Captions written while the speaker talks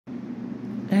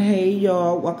Hey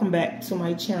y'all, welcome back to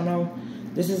my channel.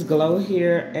 This is Glow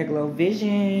here at Glow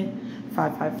Vision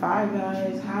 555,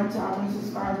 guys. Hi to all my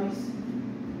subscribers.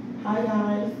 Hi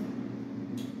guys.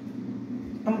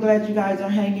 I'm glad you guys are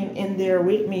hanging in there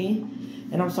with me,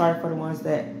 and I'm sorry for the ones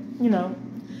that,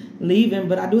 leaving,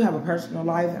 but I do have a personal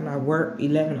life and I work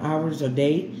 11 hours a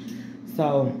day.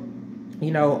 So,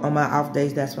 on my off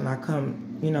days, that's when I come,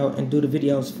 and do the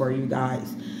videos for you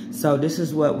guys. So this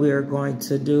is what we're going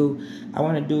to do. I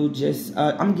want to do just,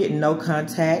 I'm getting no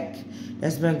contact.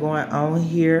 That's been going on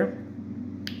here.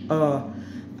 I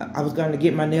was going to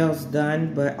get my nails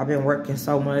done, but I've been working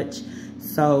so much.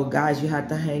 So guys, you have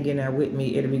to hang in there with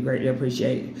me. It'll be greatly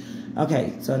appreciated.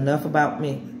 Okay, so enough about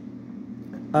me.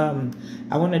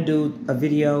 I want to do a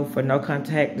video for no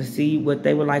contact to see what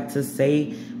they would like to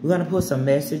say. We're going to put some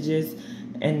messages,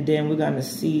 and then we're going to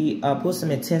see, put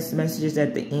some intense messages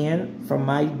at the end from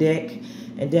my deck.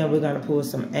 And then we're going to pull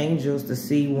some angels to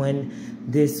see when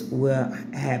this will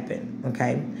happen,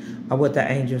 okay? Or what the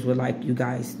angels would like you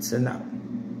guys to know.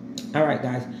 All right,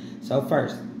 guys. So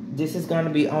first, this is going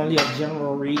to be only a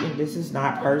general reading. This is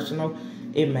not personal.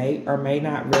 It may or may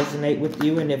not resonate with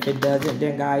you. And if it doesn't,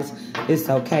 then guys, it's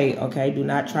okay, okay? Do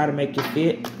not try to make it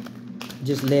fit.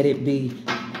 Just let it be.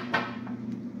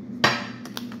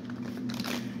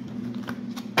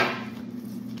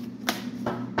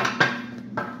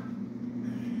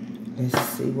 Let's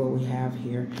see what we have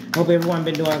here. Hope everyone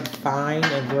been doing fine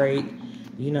and great,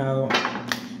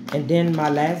 And then my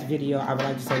last video, I would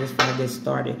like to say this before I get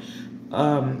started.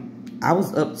 I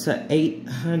was up to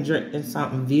 800 and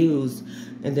something views,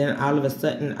 and then all of a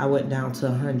sudden I went down to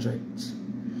 100.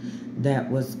 That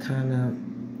was kind of,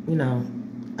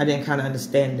 I didn't kind of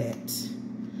understand that.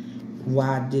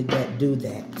 Why did that do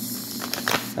that?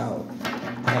 So,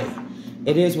 hey,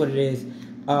 it is what it is.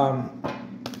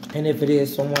 And if it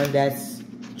is someone that's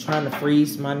trying to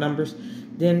freeze my numbers,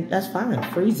 then that's fine.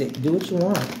 Freeze it. Do what you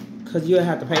want. Because you'll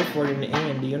have to pay for it in the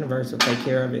end. The universe will take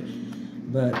care of it.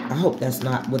 But I hope that's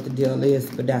not what the deal is.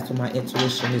 But that's what my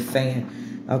intuition is saying.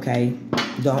 Okay?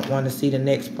 Don't want to see the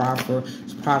next prosper.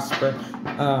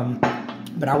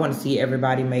 But I want to see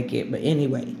everybody make it. But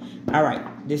anyway.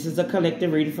 Alright. This is a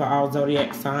collective reading for all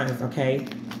zodiac signs. Okay?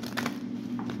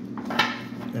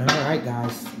 Alright,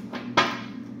 guys.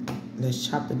 Let's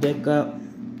chop the deck up,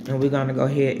 and we're going to go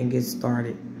ahead and get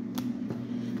started.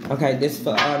 Okay, this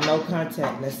for no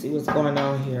contact. Let's see what's going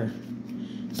on here.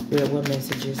 Spirit, what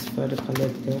messages for the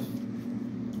collective?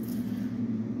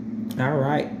 All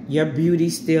right. Your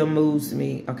beauty still moves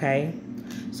me, okay?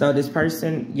 So this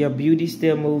person, your beauty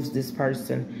still moves this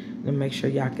person. Let me make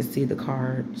sure y'all can see the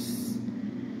cards.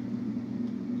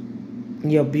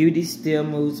 Your beauty still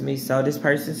moves me. So this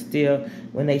person still,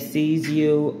 when they sees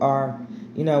you, or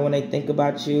when they think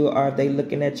about you, or if they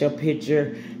looking at your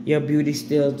picture, your beauty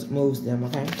still moves them,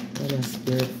 okay?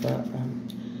 Spirit for,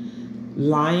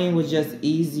 lying was just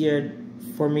easier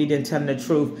for me than telling the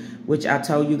truth, which I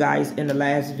told you guys in the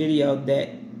last video that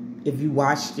if you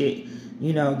watched it,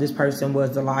 this person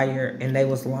was a liar and they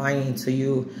was lying to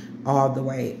you all the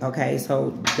way, okay?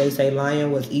 So they say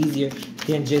lying was easier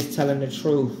than just telling the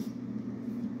truth,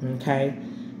 okay?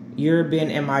 You've been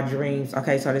in my dreams.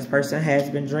 Okay, so this person has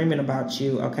been dreaming about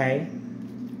you, okay?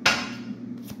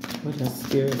 What's the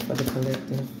spirit for the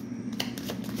collective?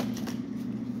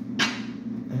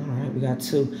 All right, we got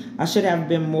 2. I should have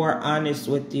been more honest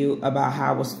with you about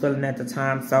how I was feeling at the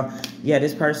time. So, yeah,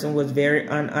 this person was very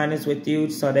honest with you.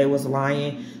 So they was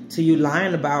lying to you,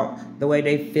 lying about the way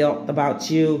they felt about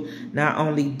you. Not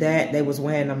only that, they was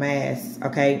wearing a mask,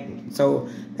 okay? So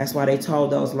that's why they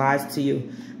told those lies to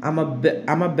you. I'm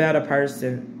a better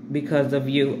person because of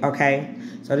you, okay?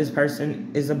 So this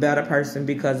person is a better person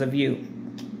because of you.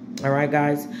 All right,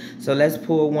 guys? So let's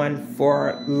pull one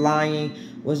for lying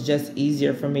was just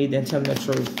easier for me than telling the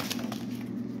truth.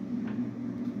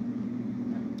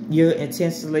 You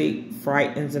intentionally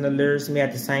frightens and allures me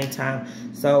at the same time.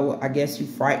 So I guess you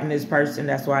frighten this person.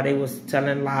 That's why they was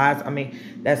telling lies. I mean,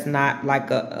 that's not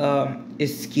like a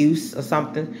excuse or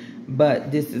something.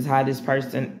 But this is how this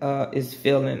person is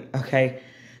feeling, okay?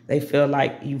 They feel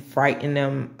like you frighten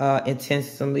them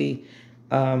intentionally.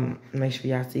 Make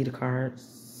sure y'all see the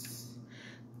cards.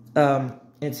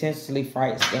 Intentionally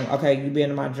frightens them. Okay, you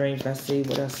been in my dreams. Let's see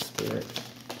what else, spirit.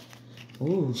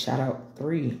 Ooh, shout out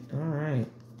 3. All right.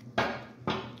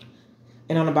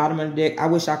 And on the bottom of the deck, I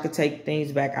wish I could take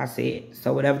things back I said.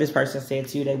 So whatever this person said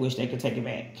to you, they wish they could take it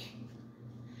back.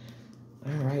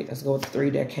 All right, let's go with the 3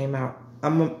 that came out.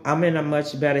 I'm in a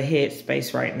much better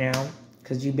headspace right now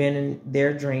because you've been in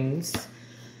their dreams.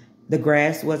 The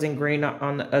grass wasn't greener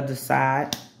on the other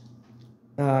side.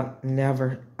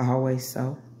 Never, always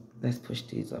so. Let's push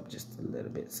these up just a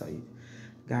little bit so you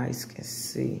guys can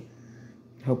see.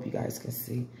 Hope you guys can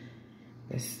see.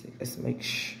 Let's see. Let's make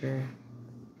sure.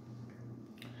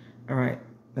 All right.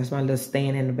 That's my little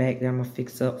stand in the back that I'm going to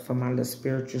fix up for my little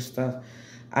spiritual stuff.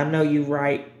 I know you're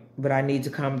right, but I need to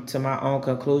come to my own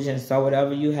conclusion. So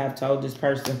whatever you have told this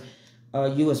person,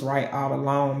 you was right all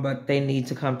along, but they need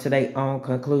to come to their own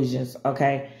conclusions,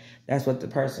 okay? That's what the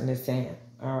person is saying.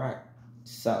 All right.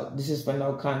 So this is for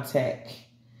no contact.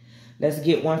 Let's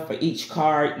get one for each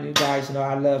card. You guys know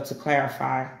I love to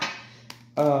clarify.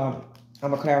 I'm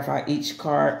going to clarify each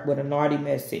card with a naughty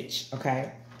message,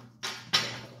 okay?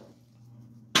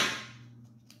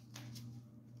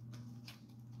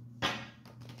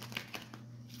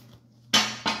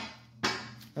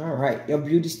 All right. Your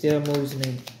beauty still moves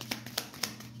me.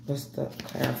 What's the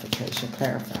clarification?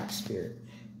 Clarify, Spirit.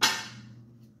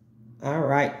 All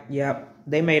right. Yep.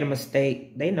 They made a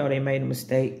mistake. They know they made a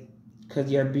mistake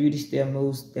because your beauty still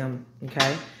moves them,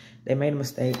 okay? They made a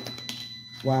mistake.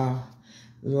 Wow.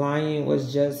 Lying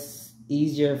was just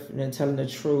easier than telling the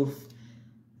truth.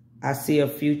 I see a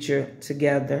future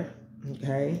together,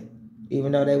 okay?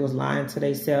 Even though they was lying to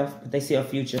themselves, but they see a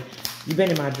future. You've been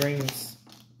in my dreams.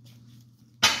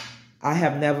 I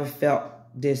have never felt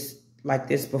this like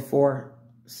this before.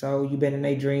 So you've been in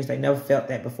their dreams. They never felt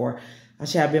that before. I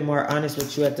should have been more honest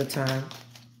with you at the time.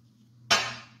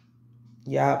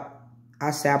 Yeah, I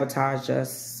sabotaged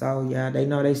us. So yeah, they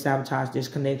know they sabotaged this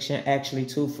connection. Actually,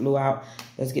 2 flew out.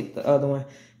 Let's get the other one.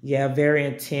 Yeah, very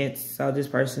intense. So this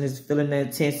person is feeling the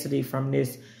intensity from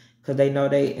this because they know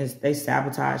they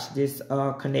sabotaged this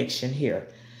connection here.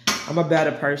 I'm a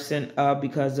better person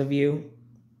because of you.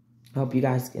 Hope you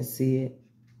guys can see it.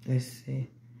 Let's see.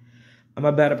 I'm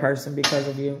a better person because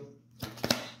of you.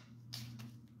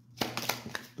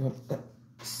 Oh,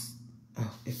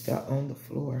 it fell on the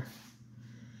floor.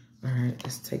 All right,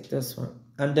 let's take this one.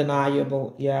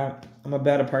 Undeniable. Yeah, I'm a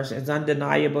better person. It's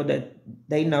undeniable that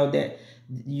they know that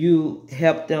you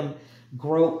helped them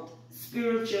grow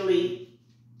spiritually.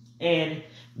 And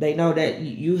they know that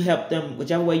you helped them,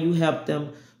 whichever way you helped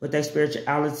them with their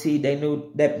spirituality, they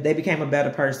knew that they became a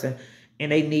better person.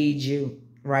 And they need you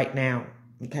right now,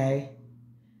 okay?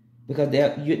 Because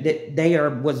they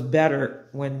was better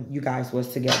when you guys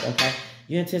was together, okay?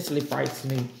 You intentionally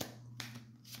frightened me.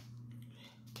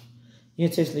 You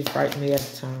intentionally frightened me at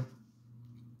the time.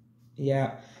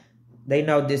 Yeah. They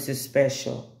know this is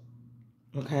special,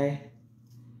 okay?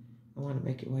 I want to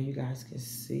make it where you guys can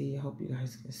see. I hope you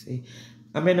guys can see.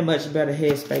 I'm in a much better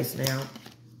headspace now.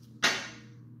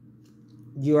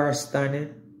 You are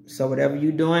stunning. So whatever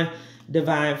you're doing,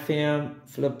 Divine Femme,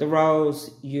 flip the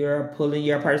roles. You're pulling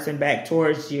your person back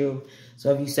towards you.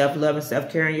 So if you self-loving,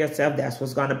 self-caring yourself, that's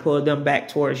what's going to pull them back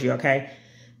towards you, okay?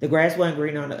 The grass wasn't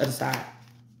green on the other side.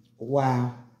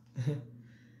 Wow.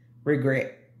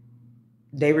 Regret.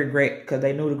 They regret because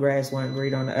they knew the grass wasn't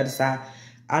green on the other side.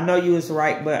 I know you was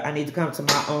right, but I need to come to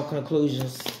my own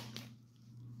conclusions.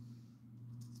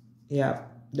 Yeah,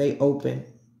 they open.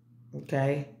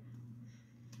 Okay.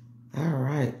 All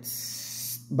right.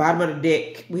 Bottom of the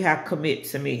deck, we have commit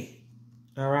to me.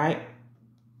 All right.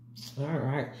 All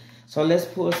right. So let's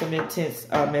pull some intense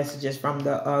messages from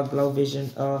the Glow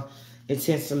Vision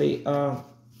Intensely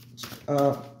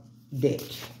deck.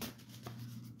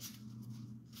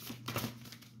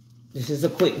 This is a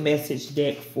quick message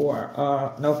deck for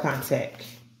no contact.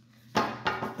 All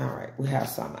right, we have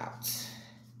some out.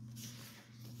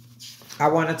 I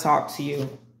want to talk to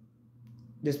you.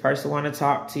 This person want to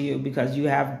talk to you because you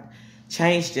have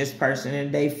changed this person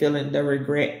and they feeling the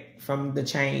regret from the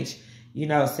change, you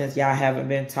know, since y'all haven't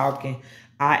been talking.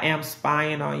 I am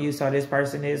spying on you, so this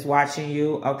person is watching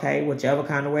you, okay? Whichever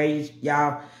kind of way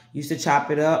y'all used to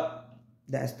chop it up,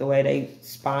 that's the way they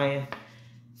spying.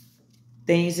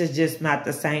 Things is just not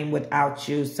the same without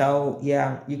you. So,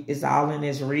 yeah, it's all in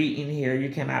this reading here. You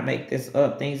cannot make this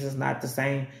up. Things is not the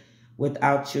same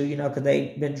without you, you know, because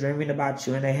they've been dreaming about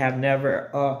you and they have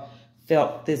never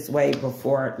felt this way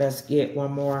before. Let's get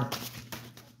one more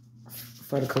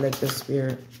for the collective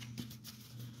spirit.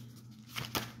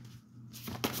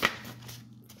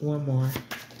 One more.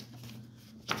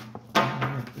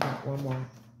 One more.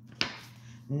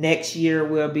 Next year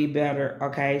will be better,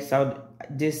 okay? So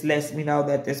this lets me know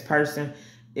that this person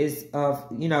is,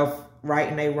 you know,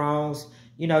 righting their wrongs,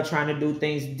 you know, trying to do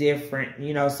things different,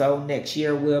 you know, so next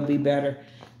year will be better,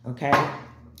 okay?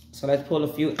 So let's pull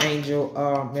a few angel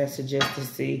messages to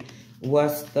see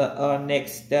what's the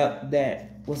next step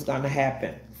that was going to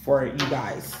happen for you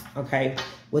guys, okay,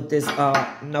 with this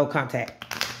no contact.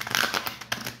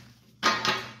 All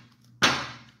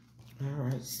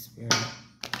right, Spirit.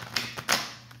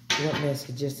 What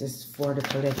messages is for the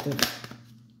collective.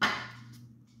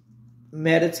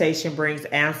 Meditation brings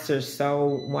answers.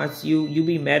 So once you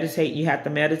be meditating, you have to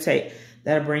meditate.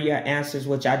 That'll bring your answers,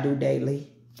 which I do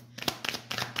daily.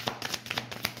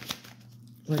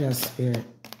 What else, Spirit?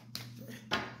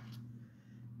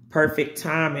 Perfect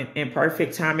timing. In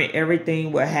perfect timing,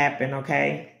 everything will happen,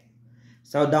 okay?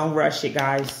 So don't rush it,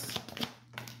 guys.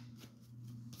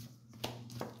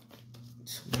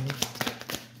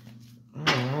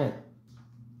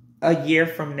 A year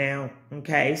from now,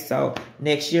 okay? So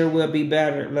next year will be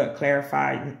better. Look,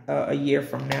 clarified a year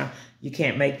from now. You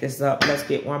can't make this up. Let's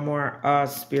get one more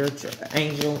spiritual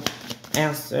angel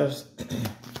answers.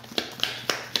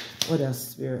 What else,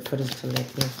 Spirit, for this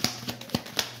collective?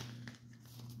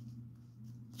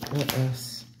 What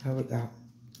else? Here we go.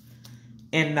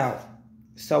 And no.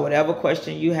 So whatever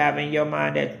question you have in your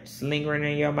mind that's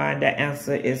lingering in your mind, that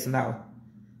answer is no.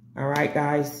 All right,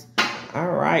 guys? All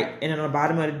right, and on the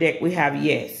bottom of the deck, we have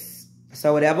yes.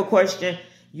 So whatever question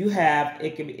you have,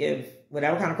 it can be,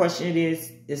 whatever kind of question it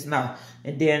is, it's no.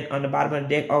 And then on the bottom of the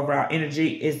deck, overall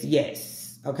energy is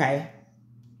yes, okay?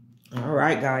 All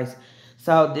right, guys.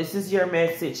 So this is your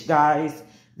message, guys,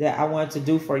 that I want to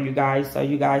do for you guys so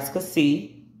you guys could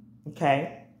see,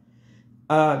 okay?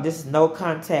 This is no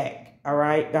contact, all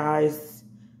right, guys?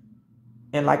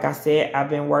 And like I said, I've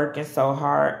been working so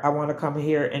hard. I want to come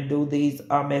here and do these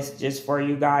messages for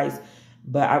you guys.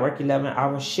 But I work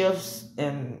 11-hour shifts.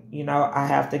 And, you know, I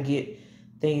have to get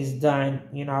things done,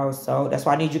 you know. So that's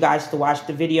why I need you guys to watch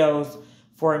the videos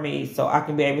for me. So I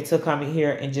can be able to come in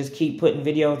here and just keep putting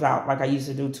videos out like I used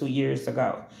to do 2 years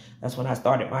ago. That's when I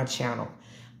started my channel.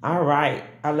 All right.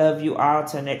 I love you all.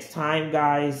 Till next time,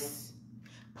 guys.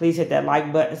 Please hit that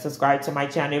like button, subscribe to my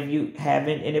channel if you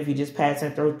haven't, and if you're just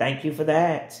passing through, thank you for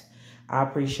that. I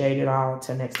appreciate it all.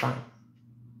 Till next time.